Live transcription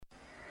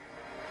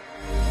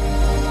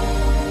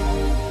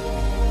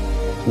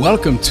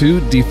Welcome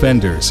to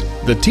Defenders,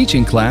 the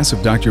teaching class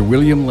of Dr.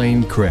 William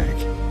Lane Craig.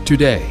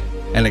 Today,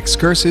 an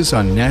excursus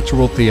on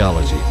natural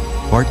theology,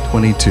 part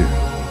 22.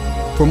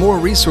 For more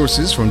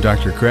resources from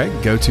Dr. Craig,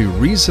 go to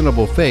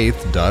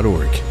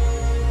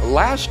reasonablefaith.org.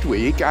 Last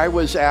week, I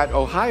was at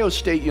Ohio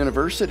State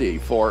University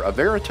for a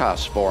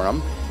Veritas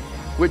Forum,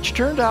 which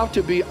turned out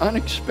to be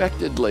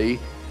unexpectedly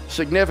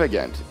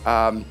significant.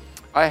 I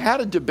had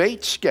a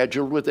debate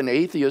scheduled with an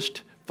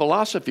atheist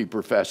philosophy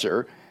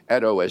professor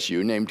at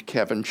OSU named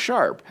Kevin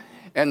Sharp,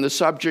 and the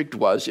subject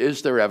was,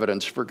 is there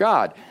evidence for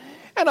God?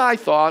 And I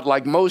thought,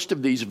 like most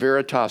of these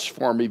Veritas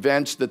Forum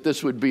events, that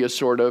this would be a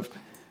sort of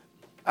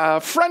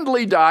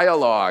friendly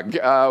dialogue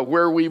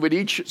where we would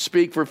each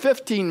speak for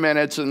 15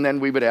 minutes and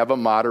then we would have a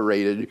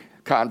moderated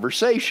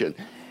conversation.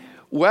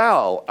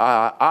 Well,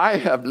 I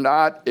have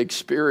not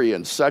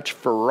experienced such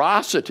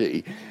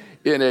ferocity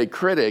in a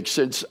critic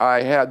since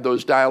I had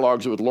those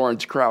dialogues with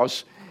Lawrence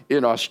Krauss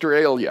in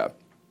Australia.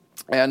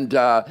 And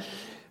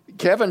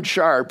Kevin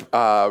Sharp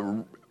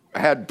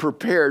had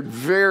prepared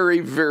very,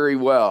 very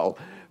well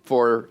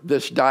for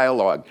this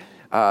dialogue.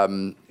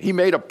 He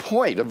made a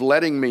point of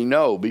letting me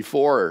know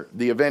before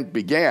the event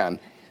began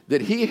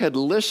that he had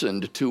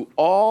listened to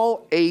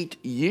all 8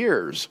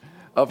 years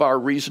of our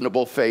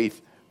Reasonable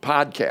Faith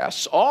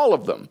podcasts, all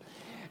of them.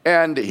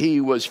 And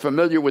he was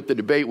familiar with the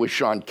debate with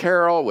Sean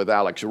Carroll, with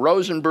Alex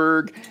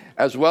Rosenberg,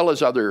 as well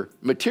as other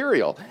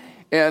material.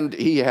 And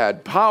he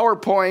had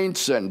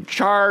PowerPoints and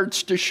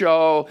charts to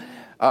show,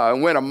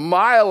 went a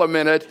mile a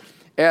minute,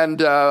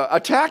 and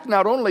attacked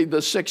not only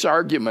the 6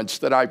 arguments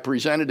that I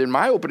presented in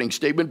my opening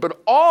statement,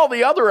 but all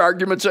the other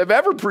arguments I've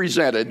ever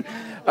presented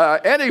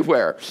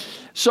anywhere.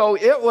 So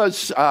it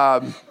was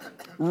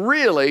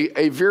really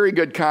a very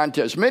good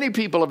contest. Many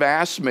people have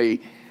asked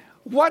me,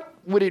 what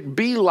would it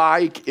be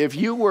like if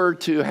you were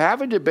to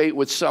have a debate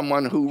with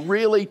someone who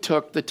really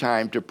took the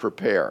time to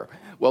prepare?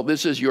 Well,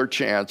 this is your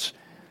chance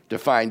to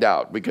find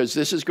out, because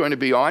this is going to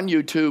be on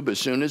YouTube as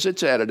soon as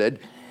it's edited.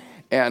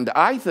 And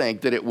I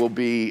think that it will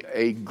be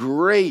a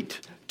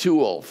great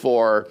tool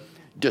for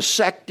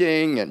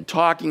dissecting and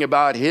talking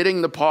about,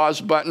 hitting the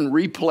pause button,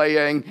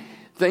 replaying,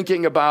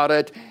 thinking about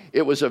it.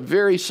 It was a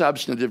very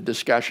substantive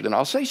discussion. And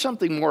I'll say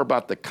something more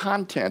about the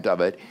content of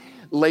it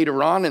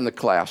later on in the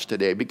class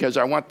today, because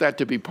I want that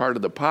to be part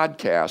of the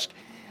podcast,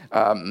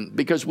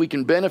 because we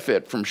can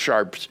benefit from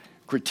Sharp's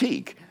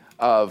critique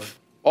of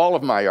all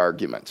of my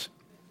arguments.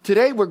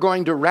 Today, we're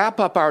going to wrap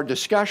up our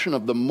discussion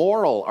of the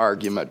moral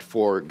argument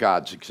for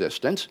God's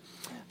existence.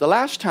 The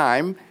last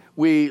time,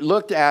 we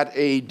looked at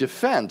a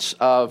defense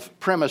of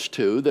premise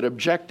 2, that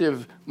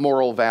objective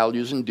moral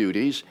values and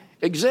duties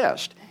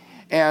exist,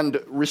 and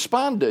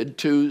responded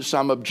to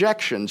some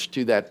objections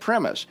to that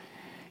premise.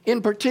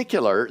 In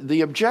particular,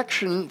 the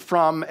objection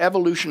from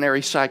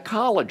evolutionary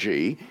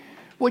psychology,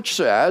 which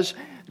says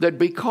that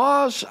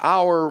because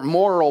our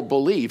moral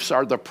beliefs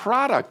are the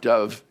product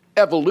of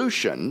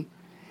evolution,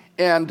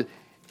 and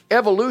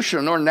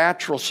evolution or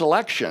natural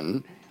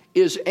selection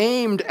is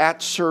aimed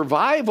at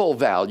survival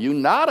value,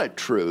 not at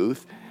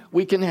truth,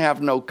 we can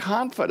have no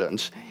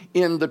confidence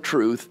in the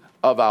truth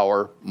of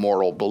our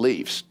moral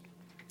beliefs,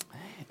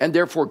 and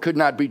therefore could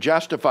not be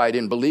justified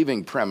in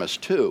believing premise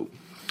 2.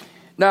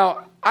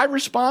 Now, I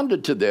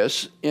responded to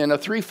this in a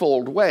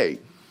threefold way.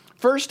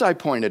 First, I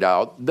pointed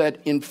out that,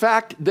 in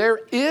fact,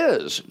 there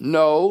is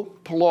no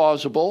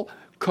plausible,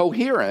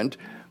 coherent,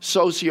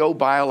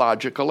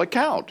 socio-biological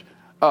account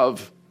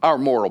of our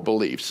moral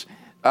beliefs.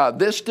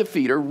 This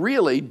defeater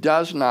really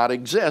does not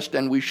exist,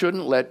 and we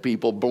shouldn't let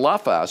people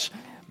bluff us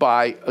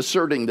by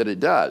asserting that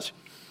it does.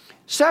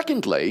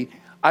 Secondly,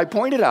 I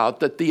pointed out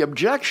that the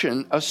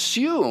objection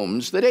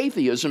assumes that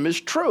atheism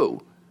is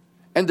true,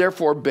 and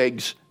therefore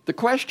begs the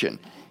question.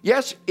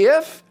 Yes,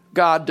 if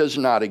God does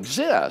not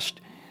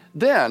exist,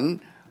 then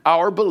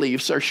our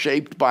beliefs are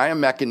shaped by a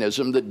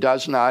mechanism that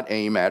does not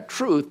aim at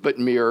truth, but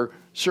mere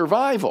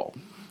survival.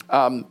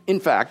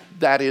 In fact,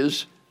 that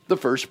is the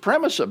first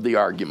premise of the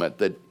argument,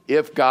 that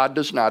if God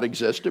does not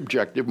exist,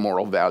 objective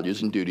moral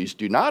values and duties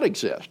do not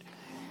exist.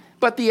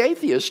 But the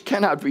atheist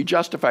cannot be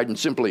justified in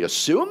simply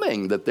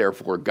assuming that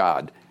therefore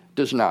God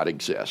does not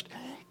exist.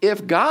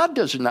 If God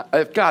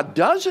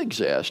does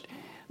exist,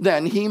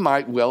 then he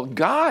might well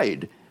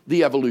guide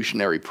the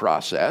evolutionary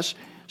process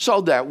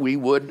so that we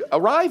would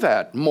arrive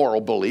at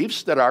moral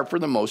beliefs that are for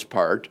the most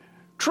part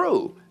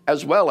true,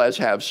 as well as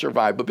have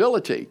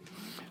survivability.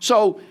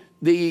 So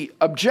the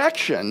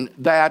objection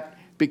that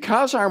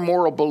because our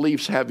moral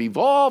beliefs have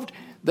evolved,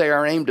 they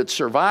are aimed at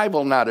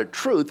survival, not at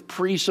truth,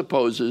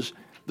 presupposes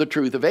the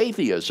truth of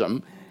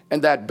atheism,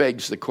 and that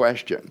begs the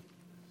question.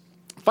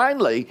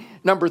 Finally,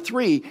 number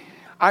 3,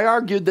 I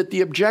argued that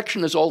the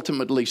objection is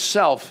ultimately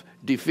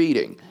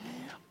self-defeating.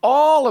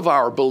 All of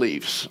our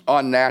beliefs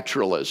on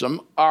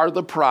naturalism are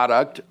the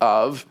product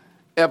of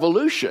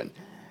evolution,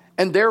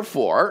 and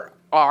therefore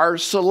are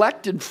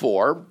selected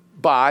for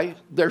by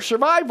their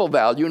survival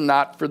value,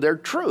 not for their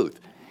truth.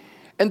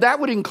 And that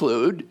would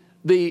include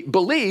the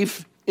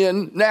belief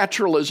in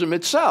naturalism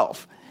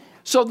itself.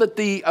 So that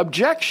the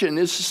objection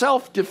is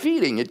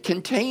self-defeating. It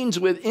contains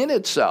within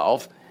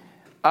itself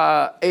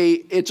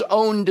its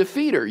own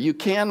defeater. You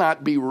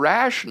cannot be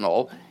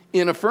rational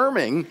in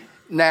affirming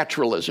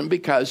naturalism,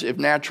 because if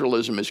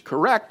naturalism is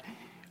correct,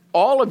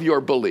 all of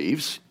your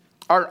beliefs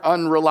are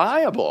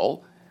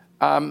unreliable,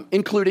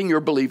 including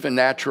your belief in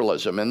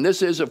naturalism. And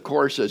this is, of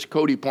course, as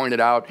Cody pointed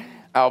out,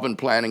 Alvin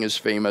Planning's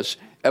famous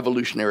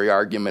evolutionary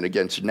argument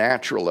against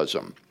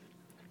naturalism.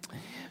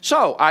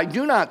 So I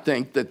do not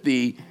think that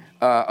the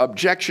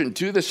objection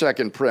to the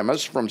second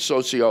premise from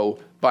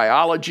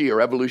sociobiology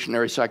or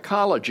evolutionary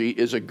psychology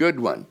is a good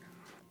one.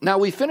 Now,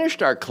 we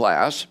finished our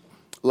class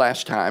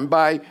last time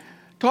by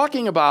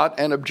talking about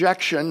an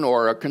objection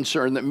or a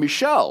concern that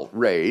Michel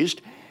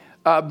raised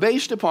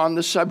based upon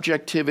the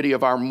subjectivity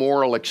of our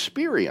moral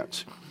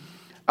experience.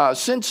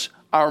 Since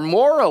our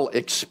moral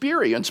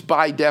experience,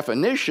 by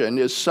definition,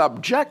 is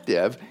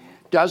subjective,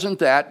 doesn't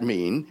that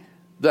mean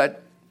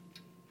that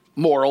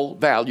moral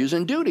values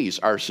and duties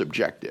are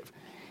subjective?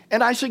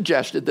 And I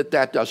suggested that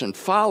that doesn't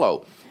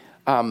follow.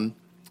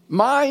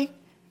 My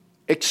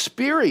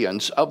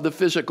experience of the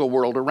physical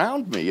world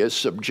around me is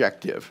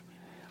subjective.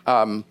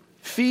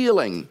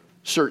 Feeling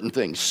certain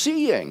things,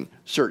 seeing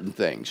certain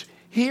things,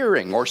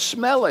 hearing or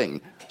smelling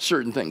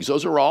certain things,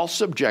 those are all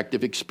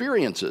subjective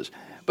experiences.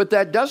 But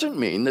that doesn't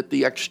mean that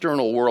the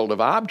external world of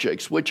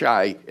objects, which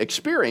I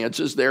experience,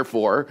 is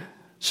therefore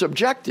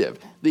subjective.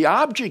 The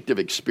object of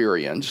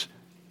experience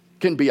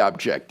can be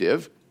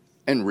objective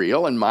and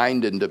real and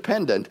mind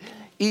independent,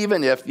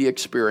 even if the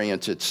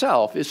experience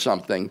itself is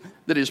something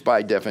that is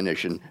by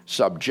definition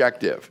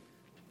subjective.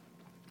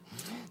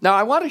 Now,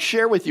 I want to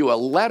share with you a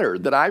letter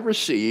that I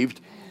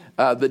received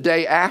the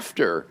day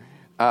after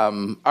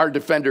our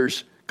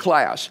Defenders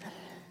class.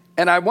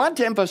 And I want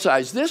to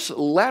emphasize this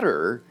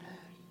letter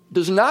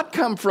does not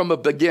come from a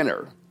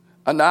beginner,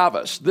 a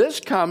novice. This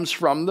comes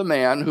from the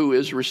man who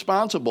is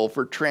responsible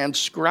for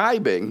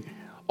transcribing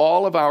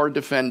all of our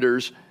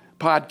Defenders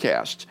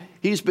podcasts.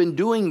 He's been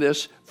doing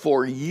this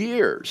for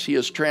years. He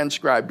has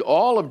transcribed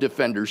all of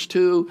Defenders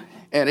 2,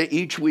 and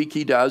each week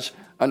he does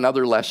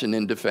another lesson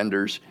in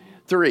Defenders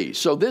 3.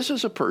 So this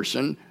is a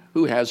person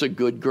who has a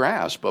good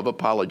grasp of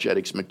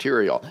apologetics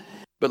material.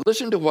 But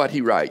listen to what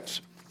he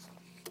writes.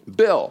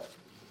 Bill,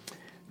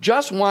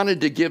 just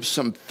wanted to give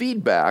some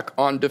feedback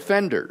on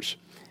Defenders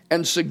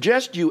and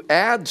suggest you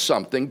add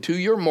something to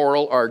your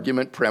moral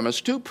argument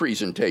premise 2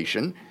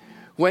 presentation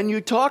when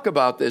you talk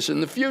about this in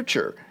the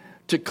future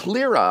to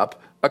clear up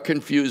a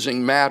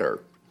confusing matter.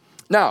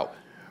 Now,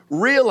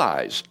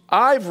 realize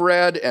I've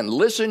read and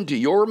listened to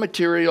your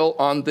material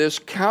on this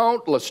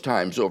countless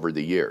times over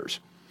the years.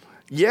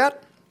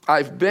 Yet,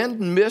 I've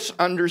been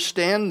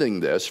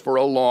misunderstanding this for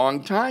a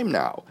long time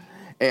now,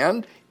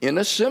 and in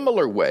a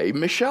similar way,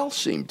 Michel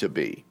seemed to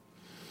be.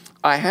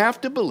 I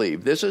have to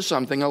believe this is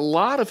something a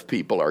lot of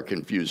people are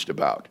confused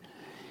about.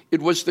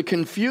 It was the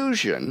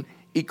confusion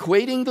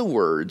equating the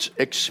words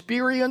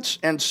experience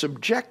and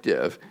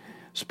subjective,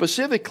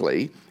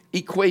 specifically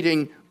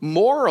equating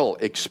moral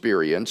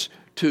experience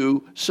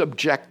to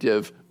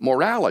subjective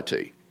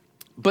morality.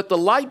 But the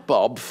light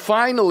bulb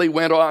finally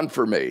went on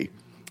for me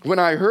when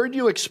I heard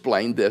you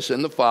explain this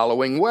in the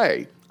following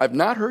way. I've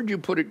not heard you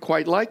put it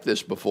quite like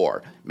this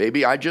before.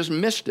 Maybe I just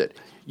missed it.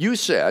 You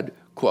said,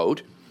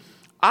 quote,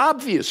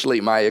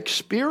 obviously my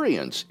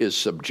experience is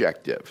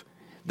subjective.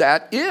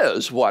 That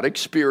is what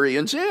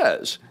experience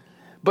is.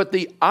 But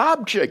the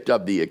object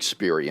of the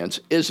experience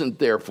isn't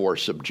therefore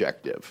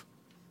subjective.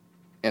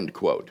 End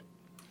quote.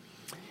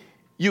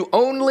 You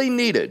only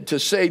needed to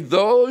say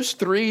those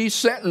 3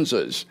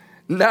 sentences.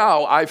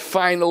 Now I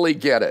finally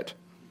get it.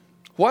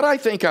 What I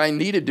think I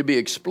needed to be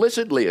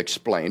explicitly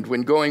explained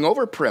when going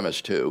over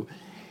premise 2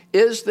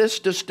 is this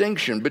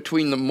distinction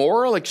between the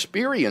moral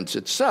experience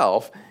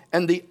itself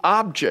and the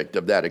object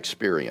of that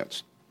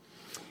experience.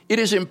 It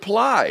is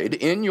implied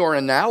in your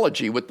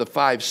analogy with the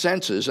 5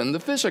 senses and the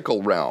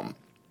physical realm.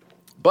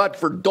 But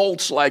for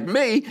dolts like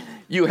me,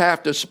 you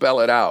have to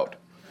spell it out.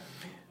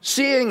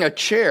 Seeing a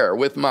chair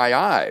with my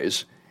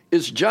eyes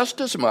is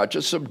just as much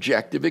a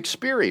subjective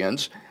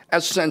experience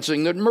as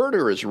sensing that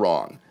murder is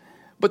wrong.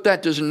 But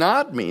that does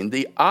not mean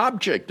the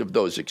object of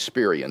those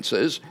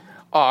experiences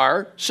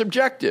are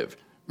subjective.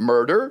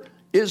 Murder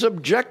is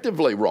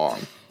objectively wrong,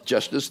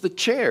 just as the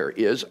chair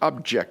is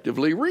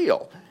objectively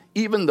real,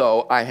 even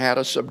though I had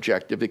a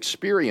subjective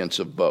experience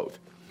of both.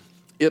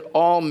 It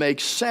all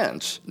makes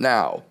sense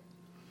now.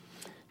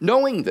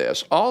 Knowing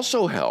this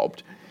also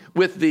helped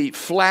with the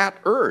flat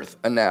earth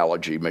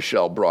analogy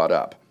Michel brought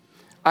up.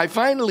 I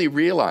finally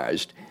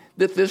realized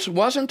that this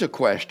wasn't a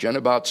question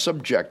about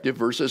subjective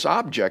versus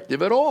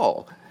objective at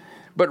all,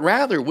 but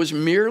rather was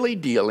merely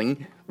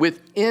dealing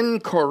with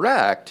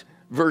incorrect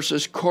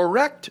versus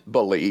correct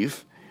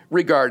belief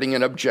regarding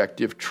an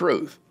objective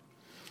truth.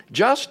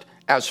 Just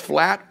as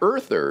flat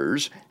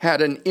earthers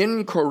had an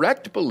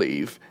incorrect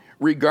belief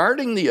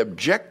regarding the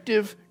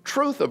objective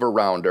truth of a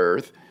round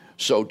earth,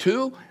 so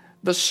too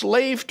the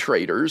slave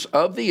traders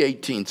of the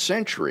 18th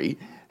century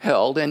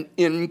held an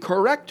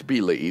incorrect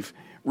belief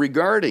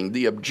regarding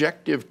the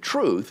objective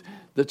truth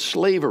that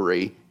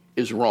slavery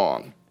is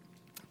wrong.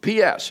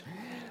 P.S.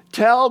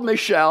 Tell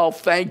Michelle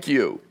thank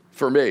you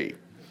for me.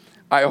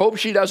 I hope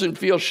she doesn't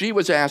feel she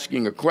was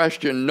asking a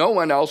question no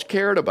one else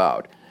cared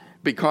about,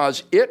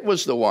 because it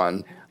was the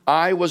one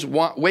I was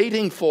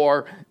waiting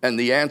for, and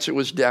the answer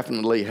was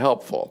definitely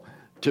helpful,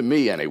 to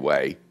me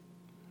anyway.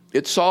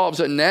 It solves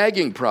a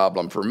nagging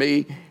problem for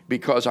me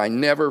because I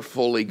never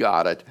fully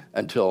got it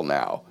until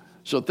now.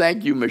 So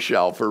thank you,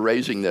 Michelle, for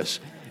raising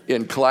this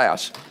in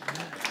class.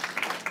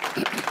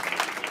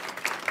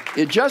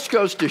 It just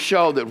goes to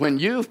show that when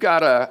you've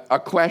got a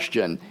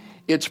question,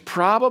 it's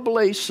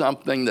probably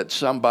something that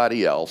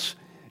somebody else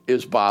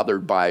is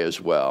bothered by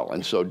as well.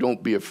 And so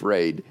don't be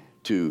afraid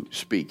to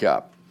speak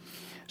up.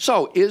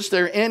 So is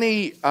there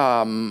any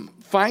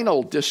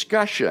final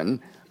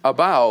discussion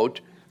about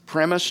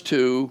premise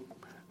 2,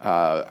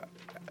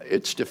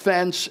 its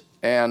defense,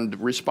 and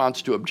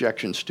response to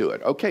objections to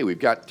it? Okay, we've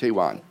got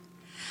Taiwan.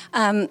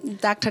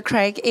 Dr.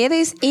 Craig, it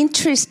is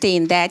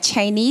interesting that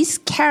Chinese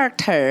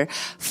character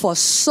for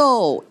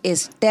soul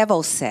is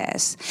devil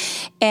says,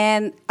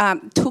 and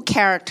 2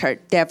 character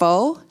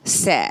devil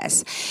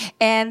says,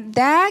 and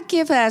that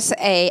gives us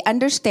a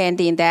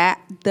understanding that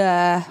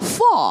the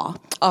fall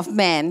of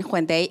man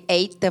when they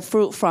ate the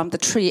fruit from the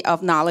tree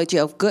of knowledge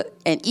of good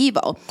and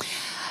evil,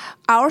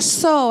 our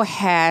soul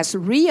has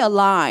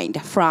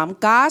realigned from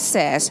God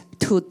says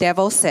to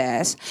devil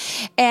says,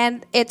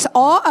 and it's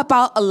all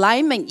about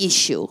alignment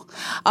issue.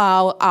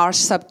 Our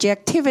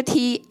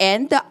subjectivity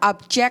and the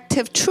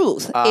objective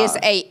truth is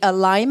a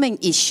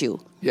alignment issue.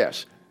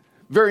 Yes,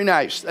 very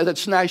nice.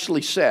 That's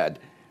nicely said.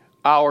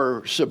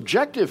 Our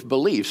subjective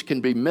beliefs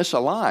can be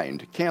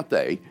misaligned, can't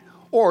they?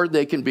 Or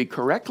they can be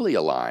correctly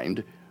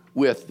aligned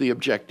with the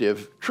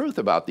objective truth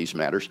about these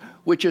matters,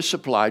 which is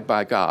supplied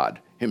by God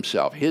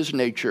himself, his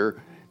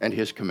nature and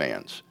his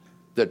commands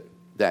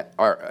that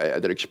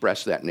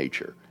express that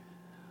nature.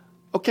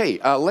 Okay,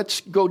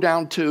 let's go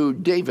down to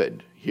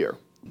David here.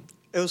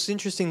 It was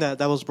interesting that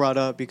was brought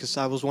up because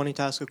I was wanting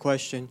to ask a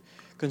question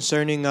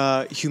concerning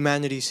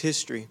humanity's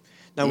history.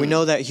 Now, we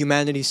know that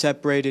humanity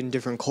separated in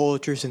different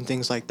cultures and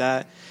things like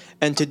that.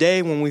 And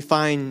today, when we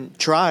find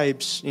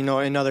tribes, in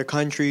other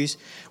countries,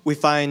 we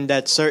find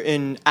that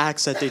certain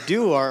acts that they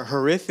do are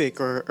horrific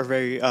or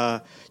very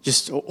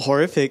just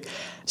horrific.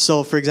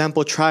 So, for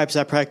example, tribes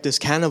that practice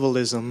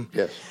cannibalism,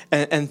 yes,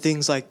 and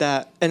things like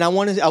that. And I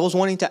was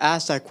wanting to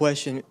ask that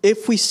question: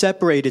 if we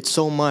separated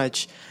so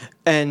much,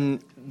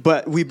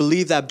 but we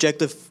believe that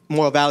objective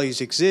moral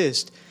values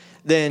exist,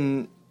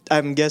 then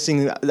I'm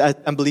guessing I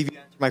believe you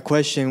answered my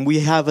question. We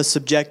have a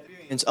subjective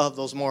experience of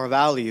those moral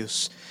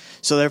values.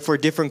 So therefore,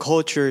 different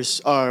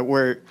cultures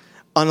were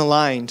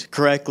unaligned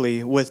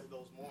correctly with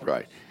those morals.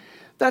 Right.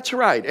 That's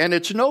right. And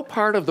it's no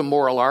part of the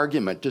moral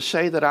argument to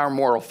say that our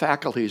moral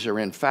faculties are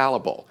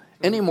infallible,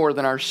 any more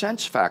than our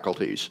sense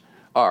faculties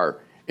are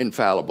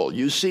infallible.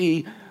 You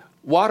see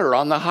water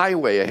on the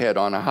highway ahead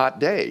on a hot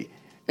day,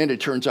 and it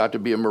turns out to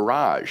be a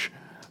mirage.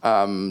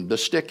 The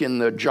stick in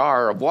the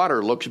jar of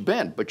water looks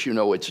bent, but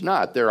it's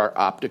not. There are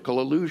optical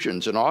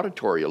illusions and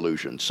auditory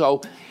illusions.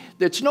 So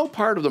it's no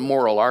part of the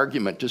moral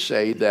argument to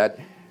say that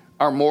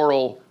our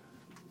moral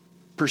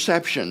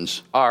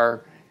perceptions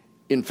are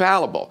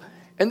infallible.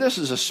 And this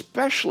is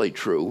especially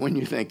true when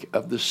you think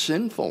of the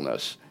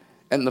sinfulness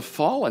and the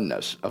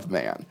fallenness of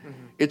man. Mm-hmm.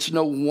 It's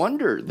no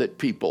wonder that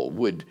people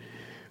would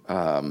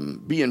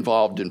be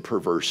involved in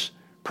perverse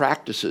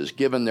practices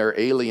given their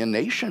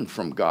alienation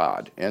from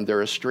God and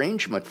their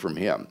estrangement from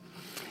him.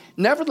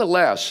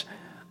 Nevertheless,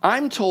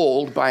 I'm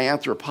told by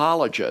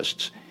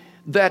anthropologists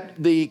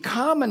that the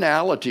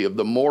commonality of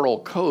the moral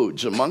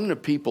codes among the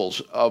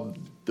peoples of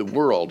the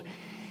world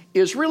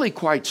is really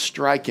quite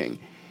striking.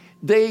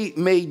 They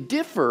may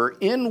differ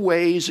in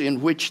ways in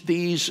which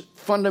these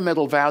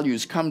fundamental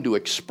values come to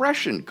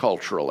expression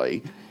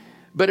culturally,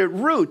 but at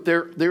root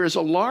there is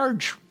a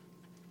large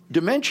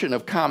dimension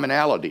of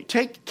commonality.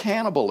 Take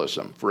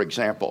cannibalism, for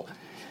example.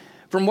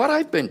 From what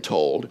I've been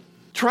told,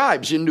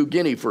 tribes in New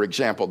Guinea, for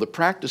example, that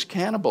practice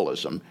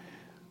cannibalism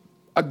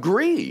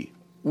agree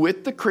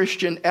with the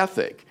Christian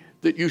ethic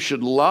that you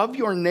should love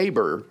your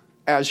neighbor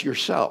as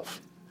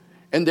yourself.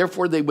 And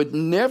therefore, they would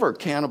never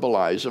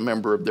cannibalize a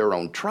member of their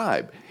own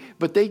tribe.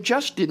 But they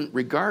just didn't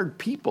regard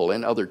people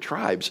in other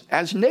tribes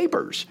as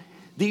neighbors.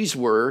 These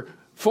were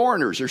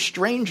foreigners or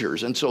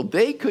strangers, and so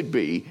they could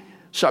be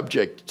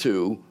subject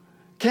to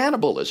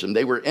cannibalism.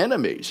 They were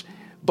enemies.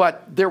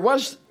 But there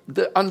was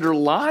the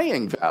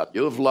underlying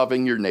value of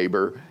loving your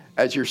neighbor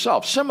as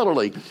yourself.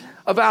 Similarly,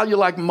 a value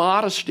like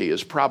modesty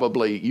is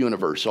probably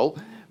universal,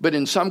 but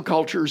in some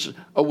cultures,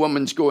 a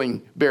woman's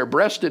going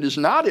bare-breasted is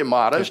not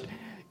immodest.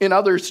 In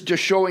others,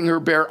 just showing her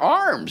bare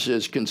arms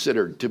is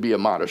considered to be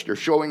immodest, or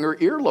showing her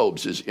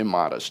earlobes is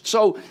immodest.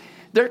 So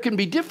there can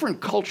be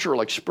different cultural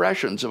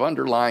expressions of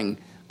underlying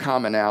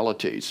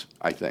commonalities,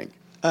 I think.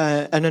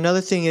 And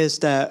another thing is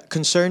that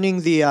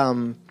concerning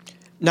the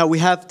now we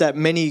have that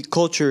many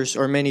cultures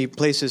or many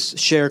places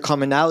share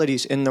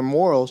commonalities in their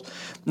morals.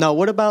 Now,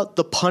 what about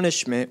the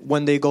punishment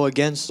when they go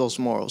against those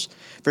morals?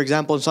 For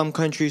example, in some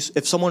countries,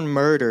 if someone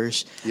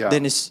murders,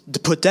 then it's to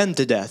put them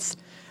to death.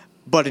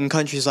 But in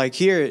countries like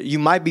here, you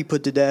might be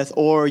put to death,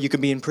 or you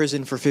could be in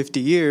prison for 50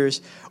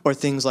 years, or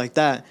things like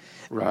that.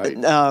 Right.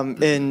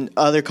 In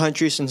other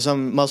countries, in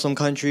some Muslim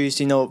countries,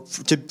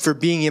 for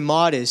being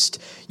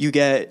immodest, you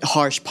get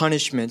harsh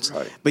punishments.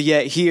 Right. But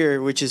yet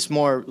here, which is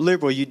more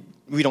liberal,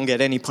 we don't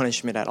get any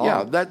punishment at all.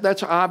 Yeah,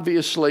 that's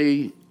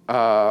obviously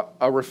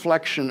a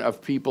reflection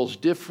of people's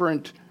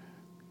different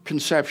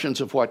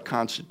conceptions of what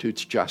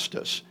constitutes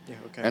justice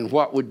and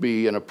what would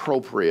be an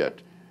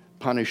appropriate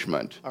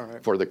punishment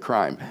for the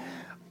crime.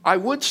 I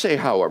would say,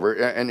 however,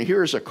 and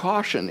here's a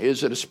caution,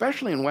 is that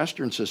especially in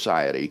Western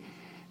society,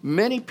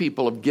 many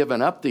people have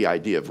given up the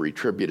idea of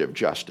retributive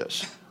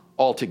justice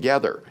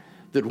altogether,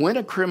 that when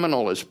a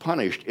criminal is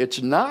punished,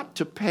 it's not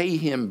to pay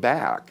him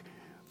back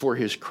for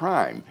his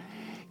crime.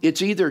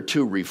 It's either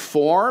to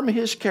reform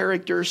his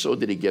character so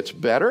that he gets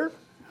better,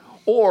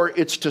 or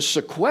it's to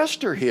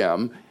sequester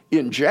him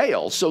in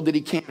jail so that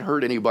he can't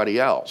hurt anybody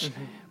else.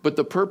 Mm-hmm. But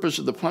the purpose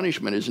of the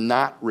punishment is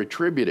not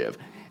retributive.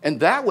 And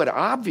that would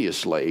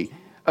obviously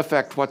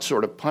affect what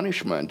sort of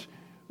punishment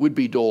would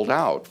be doled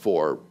out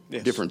for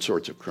different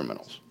sorts of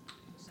criminals.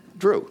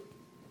 Drew.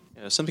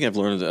 Yeah, something I've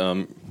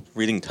learned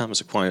reading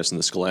Thomas Aquinas in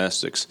the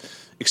Scholastics.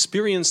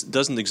 Experience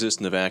doesn't exist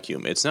in a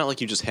vacuum. It's not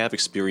like you just have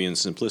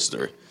experience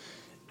implicit.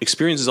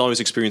 Experience is always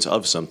experience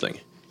of something.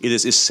 It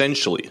is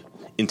essentially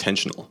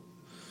intentional.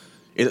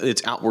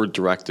 It's outward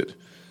directed.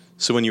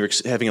 So when you're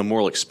having a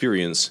moral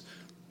experience,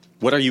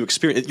 what are you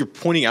experiencing? You're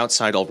pointing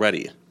outside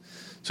already.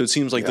 So it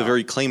seems like the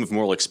very claim of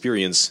moral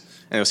experience,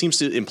 and it seems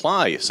to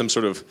imply some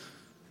sort of,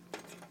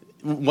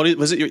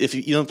 if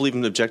you don't believe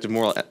in objective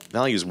moral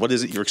values, what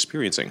is it you're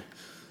experiencing?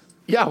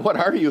 Yeah, what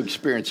are you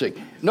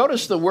experiencing?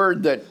 Notice the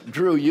word that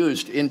Drew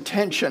used,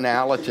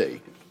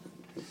 intentionality.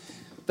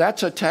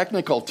 That's a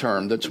technical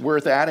term that's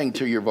worth adding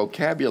to your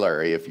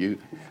vocabulary if you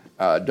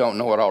don't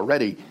know it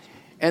already.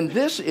 And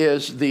this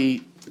is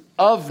the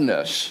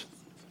ofness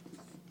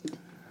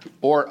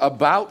or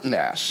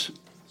aboutness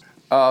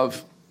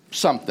of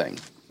something.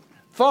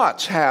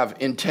 Thoughts have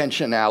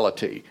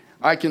intentionality.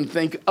 I can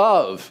think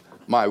of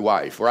my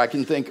wife, or I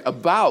can think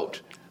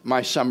about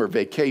my summer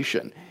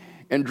vacation.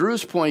 And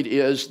Drew's point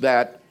is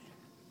that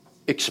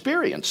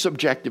experience,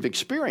 subjective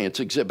experience,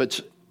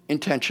 exhibits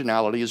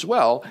intentionality as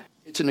well.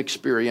 It's an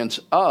experience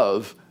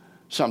of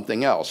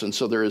something else, and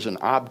so there is an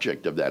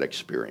object of that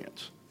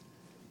experience.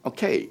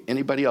 Okay,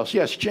 anybody else?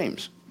 Yes,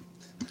 James.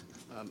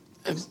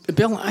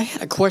 Bill, I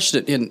had a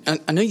question,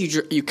 and I know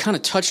you kind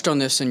of touched on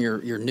this in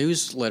your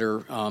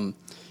newsletter,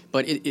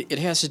 but it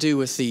has to do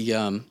with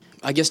the,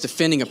 I guess,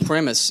 defending a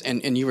premise,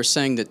 and you were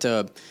saying that,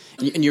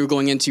 and you were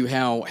going into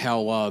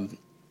how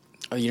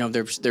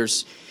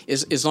there's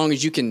as long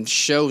as you can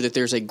show that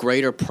there's a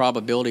greater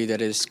probability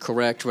that is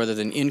correct rather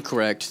than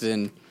incorrect,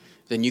 then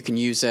you can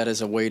use that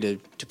as a way to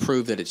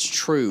prove that it's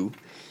true.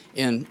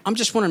 And I'm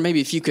just wondering maybe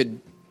if you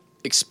could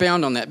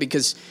expound on that,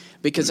 because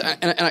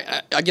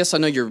I guess I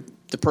know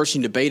the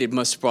person you debated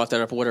must have brought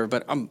that up or whatever,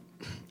 but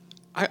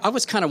I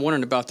was kind of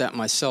wondering about that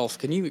myself.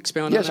 Can you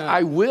expound on that? Yes,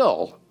 I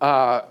will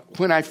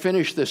when I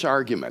finish this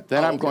argument.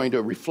 Then I'm going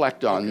to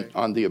reflect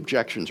on the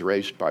objections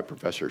raised by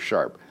Professor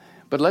Sharp.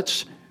 But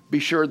let's be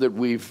sure that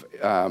we've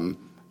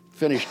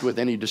finished with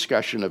any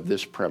discussion of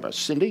this premise.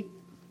 Cindy?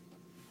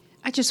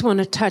 I just want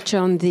to touch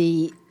on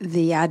the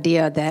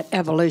idea that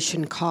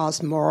evolution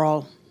caused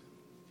moral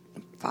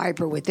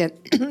fiber within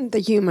the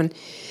human.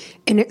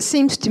 And it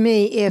seems to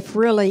me if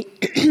really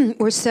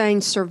we're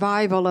saying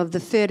survival of the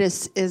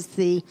fittest is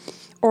the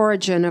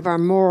origin of our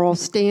moral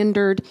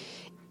standard,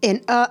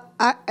 and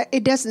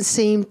it doesn't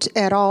seem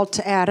at all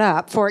to add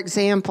up. For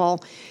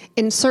example,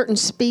 in certain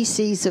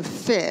species of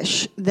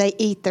fish, they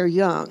eat their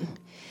young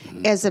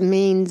as a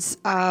means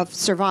of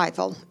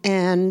survival.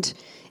 And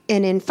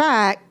in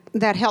fact,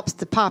 that helps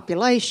the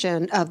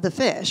population of the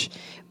fish.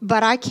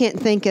 But I can't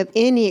think of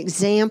any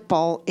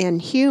example in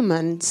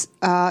humans,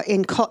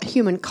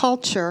 human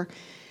culture,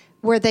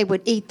 where they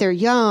would eat their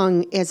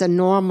young as a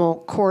normal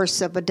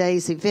course of a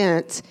day's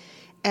events.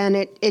 And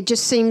it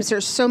just seems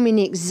there's so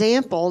many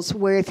examples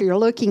where if you're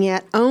looking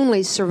at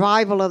only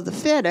survival of the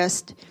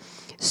fittest,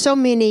 so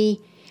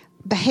many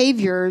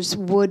behaviors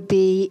would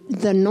be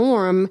the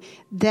norm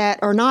that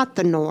are not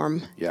the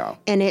norm. Yeah.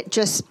 And it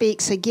just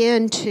speaks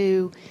again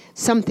to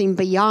something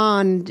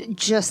beyond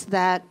just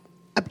that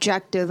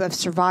objective of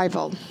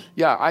survival.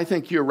 Yeah, I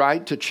think you're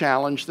right to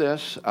challenge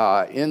this.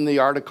 In the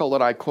article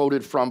that I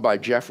quoted from by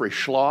Jeffrey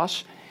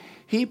Schloss,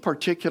 he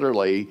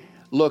particularly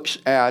looks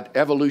at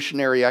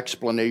evolutionary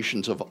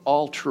explanations of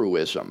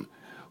altruism,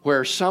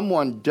 where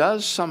someone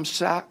does some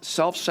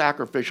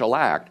self-sacrificial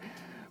act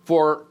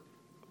for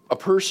a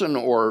person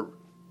or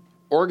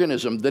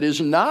organism that is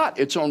not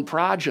its own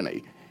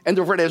progeny, and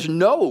therefore it has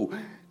no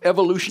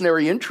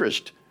evolutionary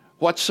interest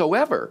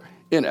whatsoever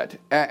in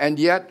it. And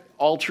yet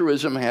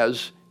altruism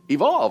has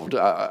evolved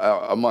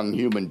among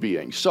human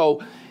beings.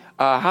 So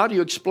how do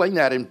you explain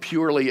that in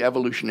purely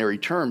evolutionary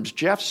terms?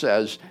 Jeff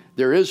says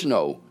there is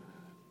no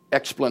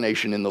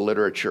explanation in the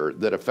literature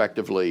that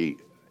effectively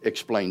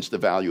explains the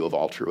value of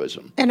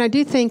altruism. And I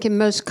do think in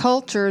most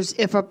cultures,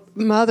 if a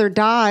mother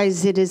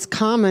dies, it is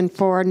common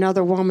for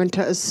another woman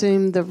to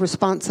assume the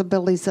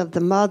responsibilities of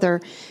the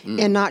mother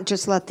and not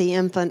just let the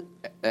infant.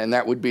 And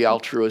that would be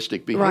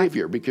altruistic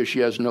behavior because she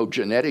has no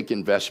genetic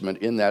investment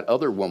in that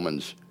other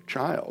woman's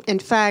child. In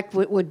fact,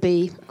 it would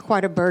be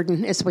quite a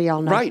burden, as we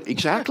all know. Right,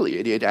 exactly.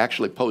 It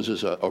actually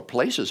poses or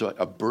places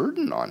a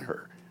burden on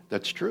her.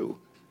 That's true.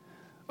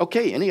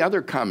 Okay, any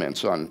other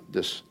comments on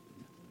this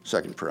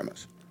second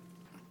premise?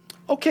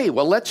 Okay,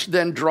 well, let's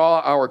then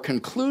draw our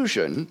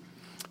conclusion.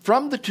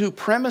 From the two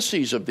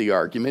premises of the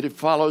argument, it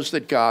follows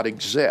that God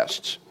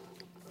exists.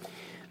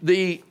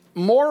 The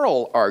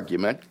moral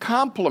argument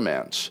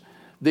complements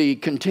the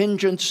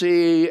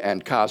contingency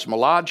and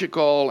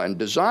cosmological and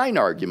design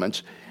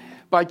arguments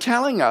by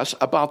telling us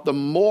about the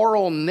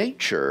moral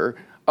nature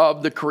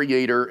of the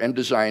creator and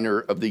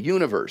designer of the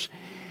universe.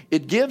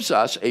 It gives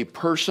us a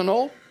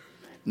personal,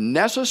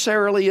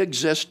 necessarily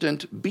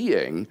existent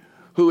being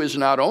who is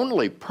not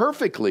only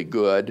perfectly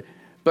good,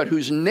 but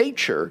whose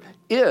nature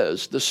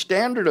is the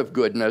standard of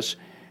goodness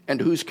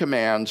and whose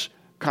commands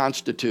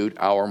constitute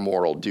our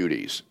moral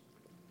duties.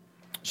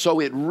 So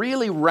it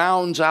really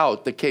rounds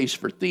out the case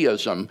for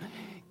theism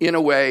in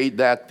a way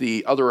that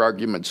the other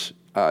arguments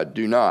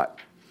do not.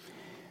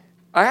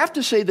 I have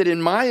to say that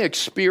in my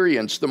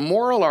experience, the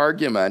moral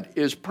argument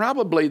is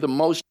probably the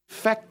most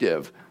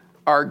effective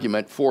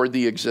argument for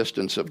the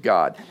existence of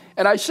God.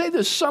 And I say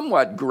this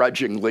somewhat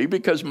grudgingly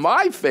because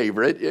my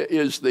favorite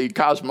is the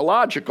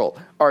cosmological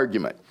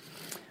argument.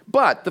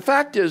 But the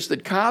fact is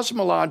that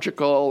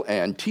cosmological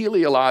and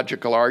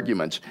teleological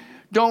arguments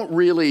don't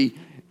really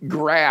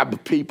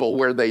grab people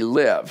where they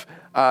live.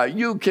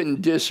 You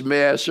can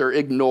dismiss or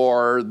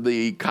ignore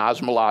the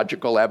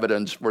cosmological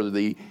evidence for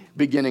the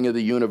beginning of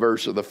the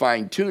universe or the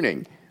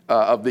fine-tuning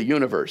of the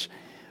universe.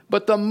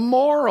 But the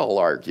moral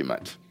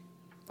argument,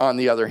 on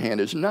the other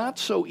hand, is not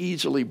so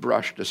easily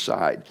brushed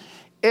aside.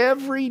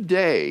 Every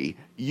day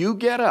you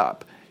get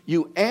up,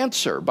 you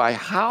answer by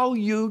how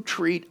you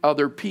treat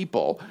other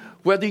people,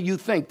 whether you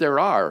think there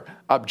are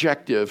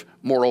objective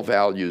moral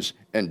values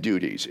and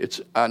duties.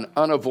 It's an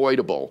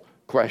unavoidable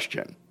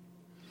question.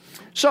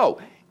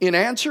 So, in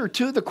answer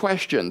to the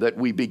question that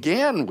we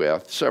began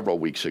with several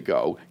weeks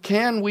ago,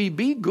 can we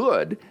be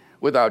good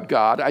without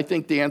God? I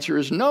think the answer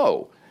is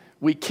no.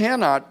 We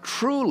cannot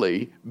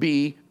truly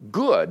be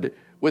good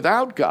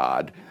without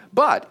God.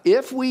 But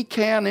if we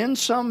can, in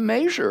some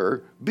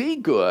measure, be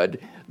good,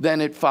 then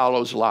it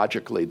follows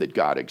logically that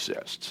God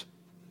exists.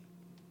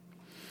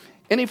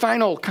 Any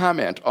final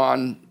comment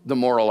on the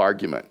moral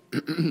argument?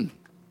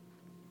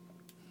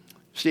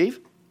 Steve?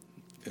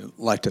 I'd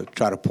like to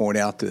try to point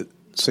out that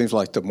it seems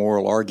like the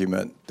moral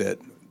argument that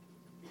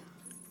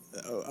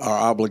our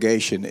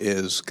obligation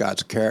is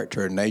God's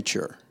character and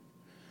nature.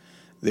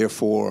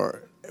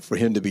 Therefore, for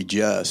him to be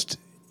just,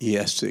 he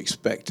has to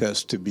expect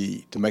us to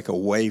make a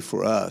way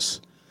for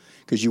us,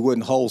 because you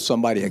wouldn't hold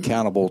somebody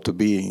accountable to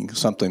being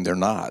something they're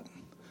not.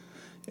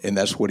 And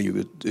that's what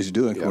he is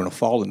doing in a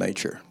fallen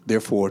nature.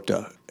 Therefore,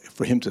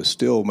 for him to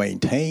still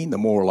maintain the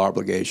moral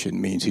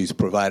obligation means he's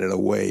provided a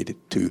way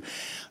to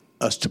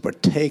us to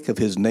partake of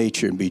his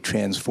nature and be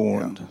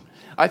transformed. Yeah.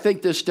 I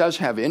think this does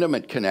have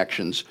intimate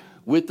connections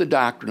with the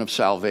doctrine of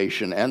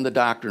salvation and the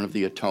doctrine of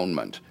the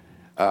atonement,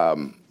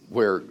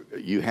 where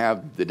you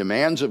have the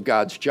demands of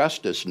God's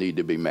justice need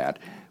to be met,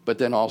 but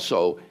then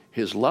also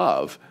his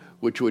love,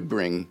 which would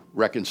bring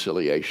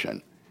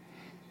reconciliation.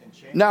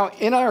 Now,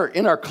 in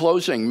our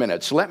closing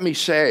minutes, let me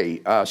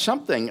say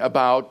something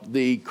about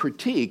the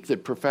critique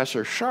that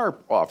Professor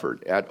Sharp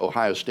offered at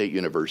Ohio State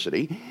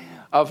University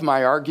of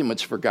my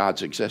arguments for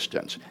God's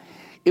existence.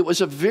 It was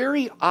a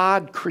very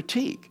odd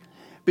critique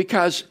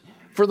because,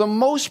 for the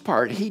most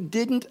part, he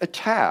didn't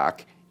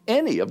attack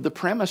any of the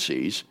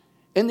premises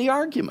in the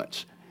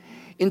arguments.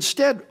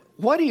 Instead,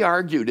 what he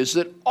argued is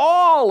that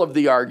all of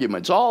the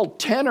arguments, all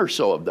 10 or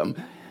so of them,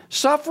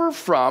 suffer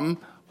from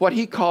what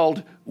he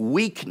called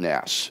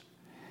weakness.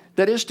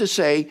 That is to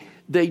say,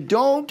 they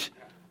don't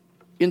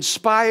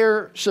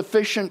inspire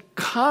sufficient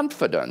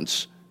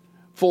confidence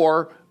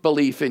for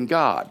belief in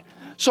God.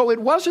 So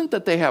it wasn't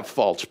that they have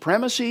false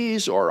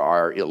premises or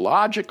are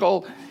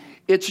illogical.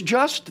 It's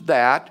just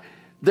that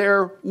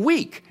they're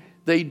weak.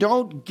 They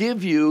don't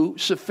give you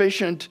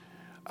sufficient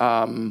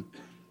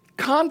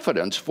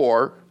confidence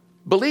for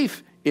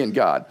belief in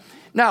God.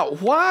 Now,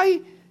 why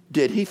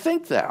did he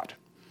think that?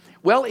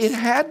 Well, it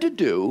had to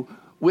do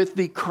with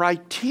the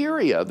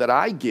criteria that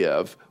I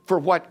give for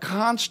what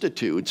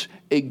constitutes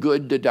a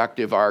good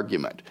deductive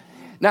argument.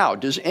 Now,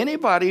 does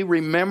anybody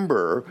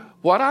remember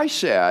what I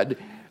said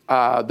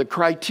the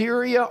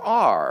criteria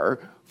are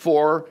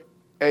for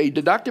a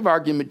deductive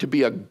argument to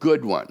be a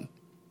good one?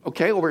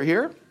 Okay, over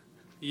here.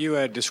 You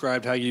had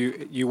described how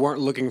you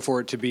weren't looking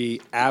for it to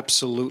be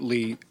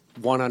absolutely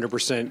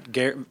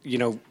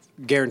 100%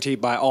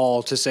 guaranteed by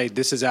all to say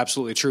this is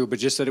absolutely true, but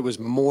just that it was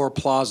more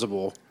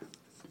plausible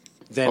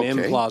than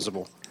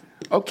implausible.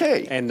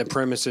 Okay. And the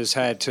premises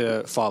had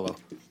to follow.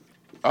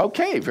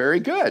 Okay, very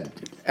good.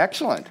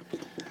 Excellent.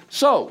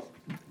 So,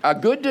 a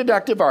good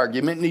deductive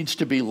argument needs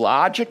to be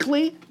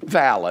logically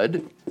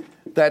valid,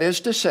 that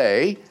is to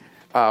say,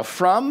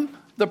 from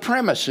the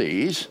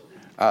premises,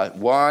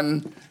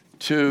 1,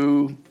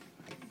 2,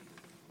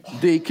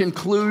 the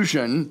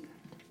conclusion,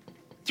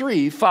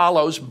 3,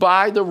 follows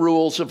by the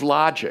rules of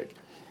logic.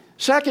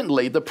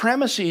 Secondly, the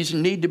premises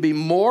need to be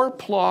more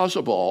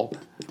plausible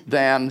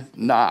than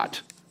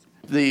not.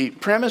 The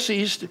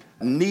premises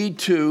need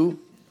to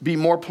be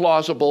more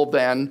plausible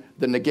than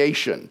the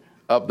negation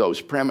of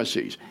those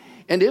premises.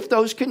 And if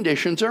those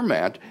conditions are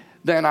met,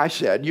 then I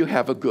said you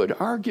have a good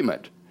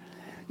argument.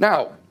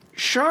 Now,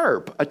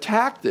 Sharp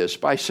attacked this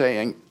by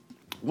saying,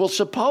 well,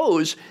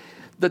 suppose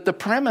that the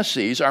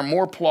premises are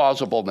more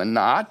plausible than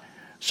not,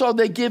 so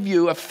they give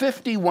you a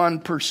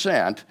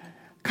 51%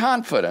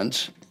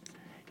 confidence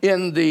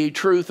in the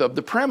truth of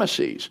the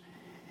premises.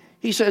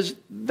 He says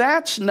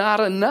that's not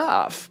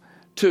enough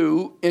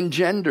to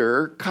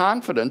engender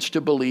confidence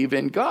to believe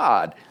in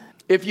God.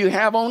 If you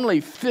have only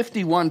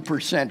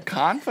 51%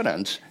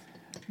 confidence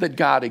that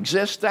God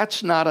exists,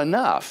 that's not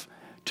enough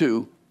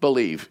to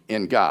believe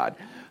in God.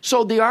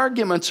 So the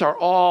arguments are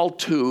all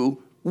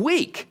too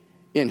weak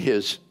in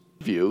his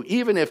view,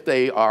 even if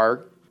they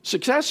are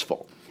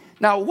successful.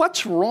 Now,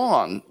 what's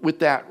wrong with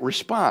that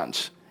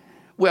response?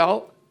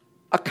 Well,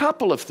 a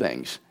couple of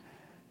things.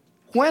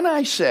 When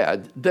I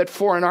said that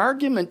for an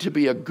argument to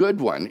be a good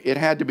one, it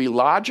had to be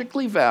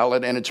logically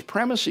valid and its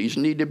premises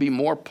need to be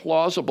more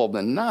plausible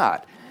than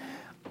not,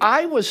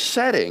 I was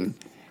setting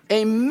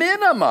a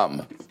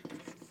minimum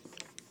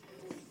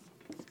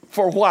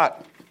for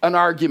what an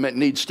argument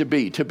needs to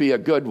be a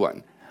good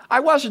one.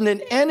 I wasn't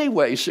in any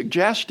way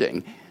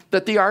suggesting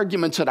that the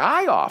arguments that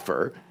I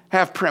offer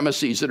have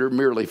premises that are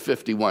merely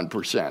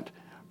 51%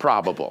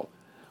 probable.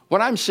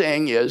 What I'm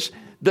saying is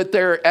that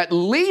they're at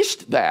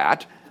least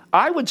that.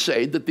 I would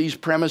say that these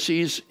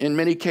premises, in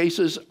many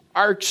cases,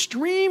 are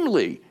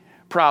extremely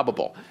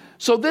probable.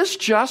 So this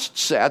just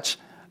sets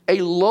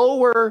a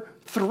lower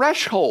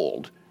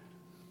threshold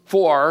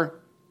for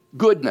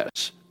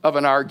goodness of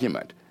an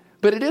argument.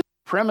 But it is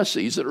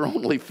premises that are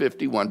only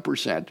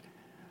 51%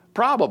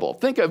 probable.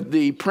 Think of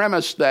the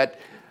premise that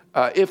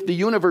if the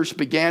universe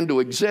began to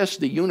exist,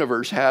 the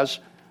universe has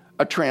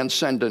a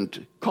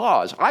transcendent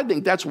cause. I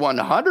think that's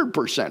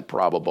 100%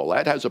 probable.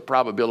 That has a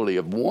probability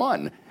of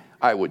 1,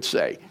 I would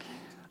say.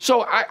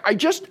 So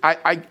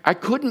I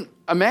couldn't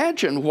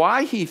imagine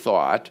why he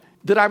thought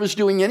that I was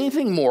doing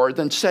anything more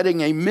than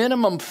setting a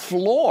minimum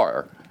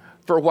floor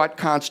for what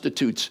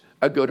constitutes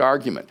a good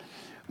argument.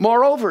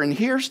 Moreover, and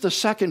here's the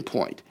second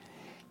point,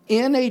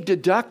 in a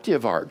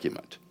deductive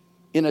argument,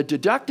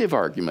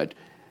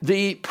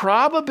 the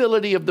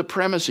probability of the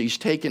premises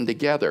taken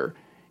together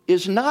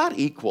is not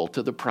equal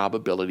to the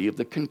probability of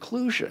the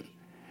conclusion.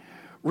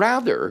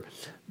 Rather,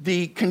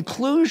 the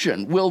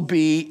conclusion will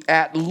be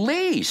at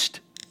least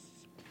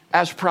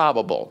as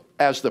probable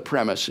as the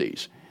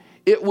premises.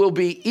 It will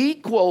be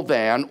equal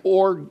to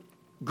or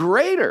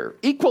greater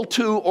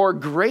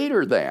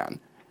than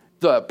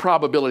the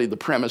probability of the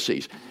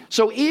premises.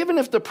 So even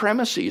if the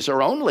premises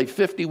are only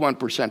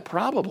 51%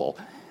 probable,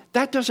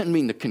 that doesn't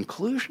mean the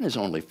conclusion is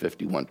only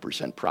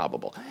 51%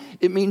 probable.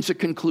 It means the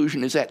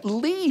conclusion is at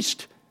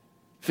least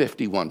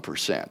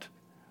 51%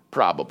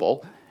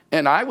 probable.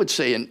 And I would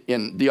say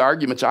in the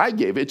arguments I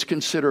gave, it's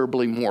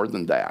considerably more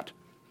than that.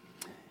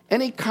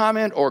 Any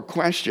comment or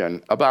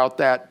question about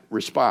that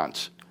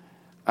response?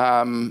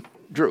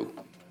 Drew.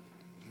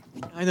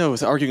 I know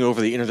with arguing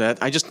over the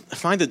internet, I just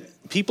find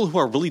that people who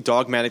are really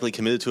dogmatically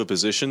committed to a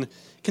position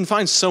can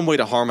find some way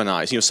to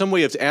harmonize, some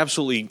way of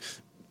absolutely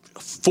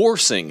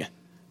forcing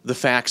the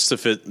facts to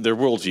fit their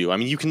worldview. I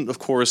mean, you can, of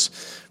course,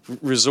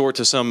 resort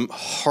to some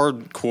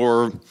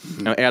hardcore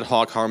ad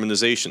hoc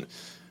harmonization,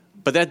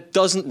 but that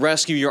doesn't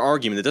rescue your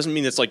argument. It doesn't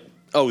mean it's like,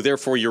 oh,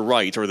 therefore you're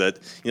right, or that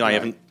I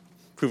haven't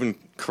proven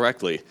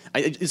correctly.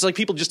 It's like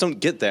people just don't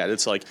get that.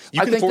 It's like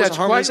you can force a harmonization.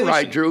 I think that's quite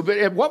right, Drew.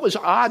 But what was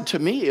odd to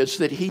me is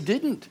that he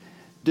didn't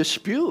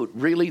dispute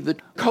really the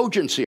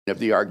cogency of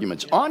the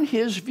arguments. On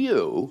his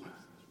view,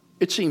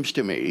 it seems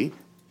to me,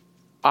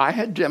 I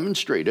had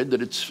demonstrated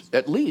that it's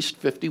at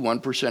least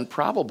 51%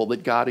 probable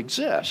that God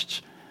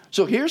exists.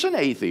 So here's an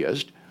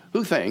atheist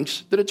who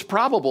thinks that it's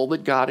probable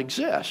that God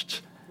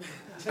exists.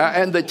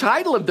 And the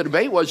title of the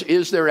debate was,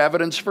 is there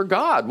evidence for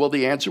God? Well,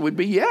 the answer would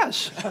be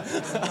yes.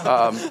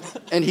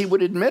 And he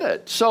would admit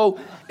it. So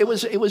it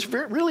was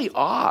really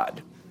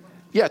odd.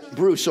 Yeah,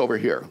 Bruce over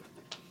here.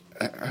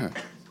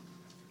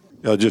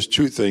 Just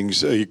two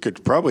things. You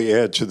could probably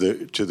add to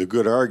the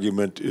good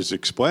argument is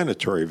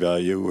explanatory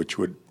value, which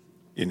would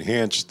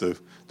enhance the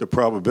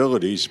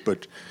probabilities,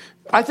 but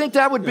I think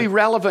that would be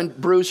relevant,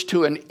 Bruce,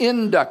 to an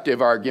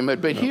inductive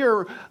argument, but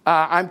here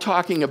I'm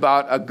talking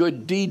about a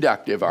good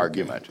deductive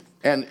argument.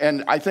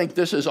 And I think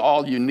this is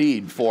all you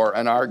need for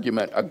an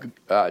argument,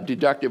 a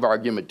deductive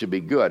argument to be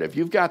good. If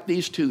you've got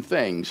these two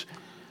things,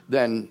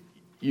 then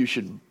you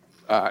should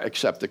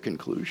accept the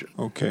conclusion.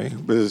 Okay.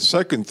 But the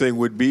second thing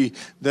would be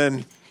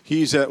then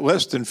he's at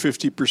less than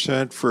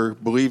 50% for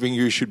believing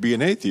you should be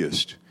an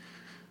atheist.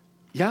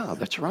 Yeah,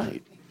 that's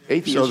right.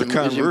 atheism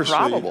is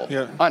improbable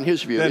on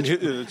his view.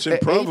 It's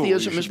improbable.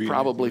 Atheism is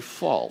probably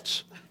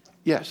false.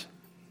 Yes.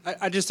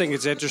 I just think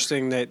it's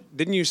interesting that,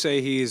 didn't you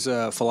say he's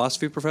a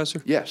philosophy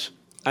professor? Yes.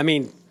 I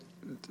mean,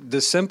 the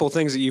simple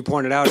things that you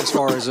pointed out as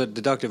far as a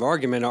deductive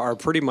argument are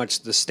pretty much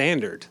the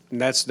standard. And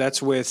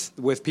that's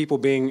with people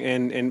being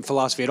in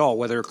philosophy at all,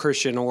 whether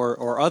Christian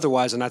or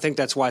otherwise. And I think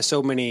that's why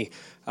so many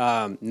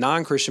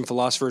non-Christian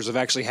philosophers have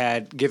actually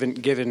had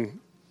given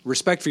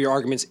respect for your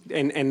arguments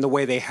and the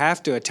way they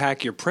have to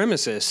attack your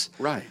premises.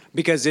 Right.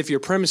 Because if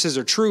your premises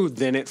are true,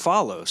 then it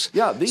follows.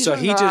 Yeah, these so are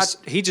he not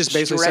just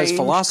basically says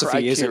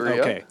philosophy isn't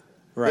okay.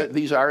 Right.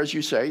 These are, as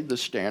you say, the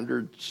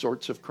standard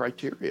sorts of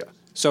criteria.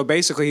 So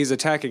basically he's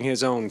attacking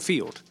his own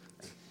field.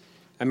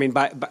 I mean,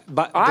 by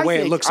the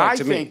way it looks like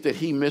to me. I think that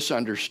he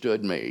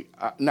misunderstood me.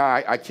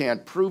 Now, I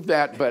can't prove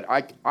that, but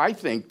I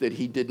think that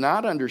he did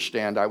not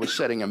understand I was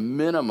setting a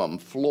minimum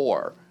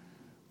floor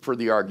for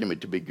the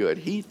argument to be good.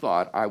 He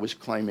thought I was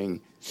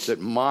claiming that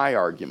my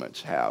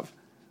arguments have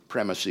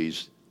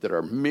premises that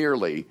are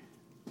merely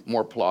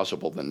more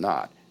plausible than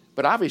not.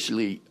 But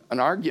obviously,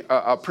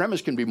 a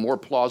premise can be more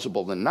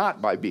plausible than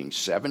not by being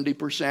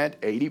 70%,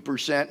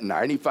 80%,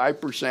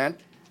 95%.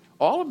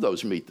 All of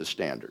those meet the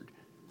standard.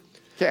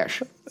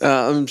 Cash.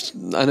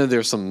 I know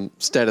there's some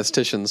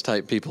statisticians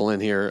type people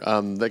in here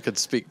that could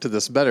speak to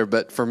this better,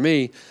 but for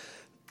me,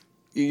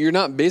 you're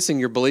not basing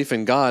your belief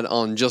in God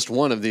on just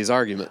one of these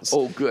arguments.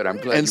 Oh, good. I'm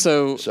glad and you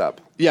so, brought this up.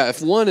 Yeah,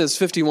 if one is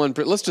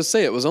 51%, let's just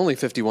say it was only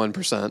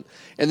 51%,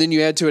 and then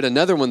you add to it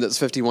another one that's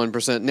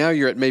 51%, now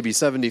you're at maybe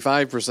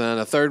 75%,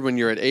 a third one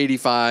you're at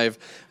 85%.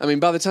 I mean,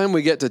 by the time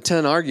we get to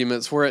 10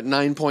 arguments, we're at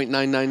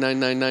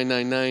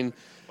 9.9999999.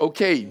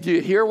 Okay, do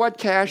you hear what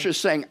Cash is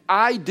saying?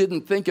 I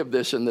didn't think of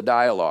this in the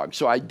dialogue,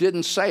 so I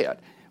didn't say it.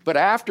 But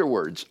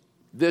afterwards,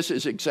 this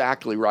is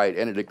exactly right,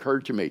 and it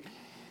occurred to me.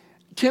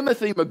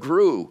 Timothy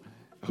McGrew,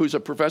 who's a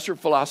professor of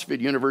philosophy at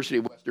the University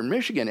of Western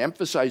Michigan,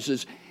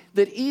 emphasizes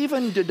that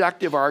even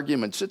deductive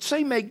arguments that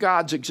say make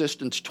God's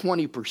existence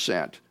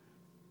 20%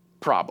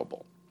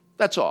 probable,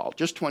 that's all,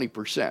 just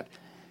 20%.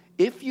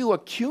 If you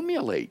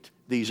accumulate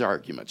these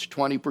arguments,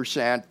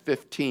 20%,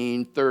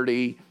 15,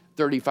 30,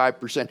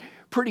 35%,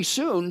 pretty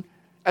soon,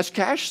 as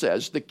Cash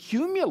says, the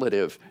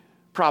cumulative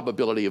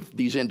probability of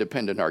these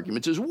independent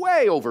arguments is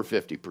way over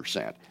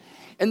 50%.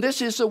 And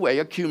this is the way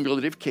a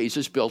cumulative case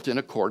is built in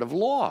a court of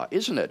law,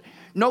 isn't it?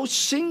 No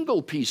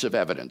single piece of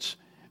evidence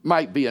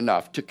might be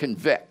enough to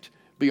convict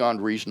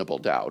beyond reasonable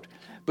doubt.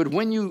 But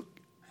when you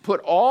put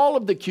all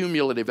of the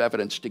cumulative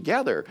evidence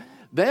together,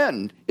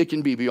 then it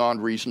can be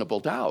beyond reasonable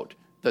doubt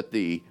that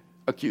the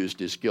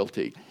accused is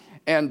guilty.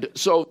 And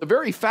so the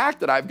very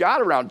fact that I've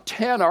got around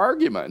 10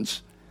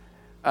 arguments,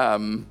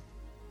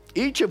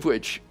 each of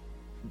which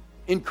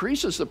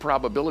increases the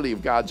probability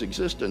of God's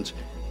existence,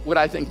 would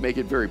I think make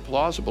it very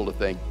plausible to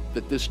think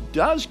that this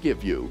does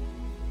give you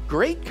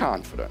great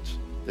confidence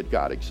that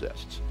God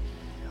exists.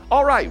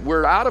 All right,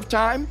 we're out of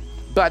time,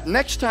 but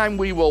next time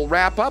we will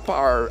wrap up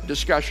our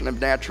discussion of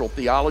natural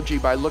theology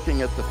by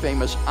looking at the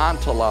famous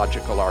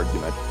ontological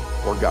argument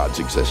for God's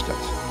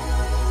existence.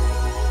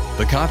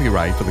 The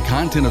copyright for the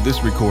content of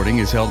this recording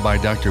is held by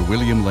Dr.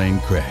 William Lane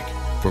Craig.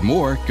 For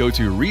more, go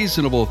to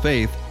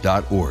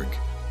reasonablefaith.org.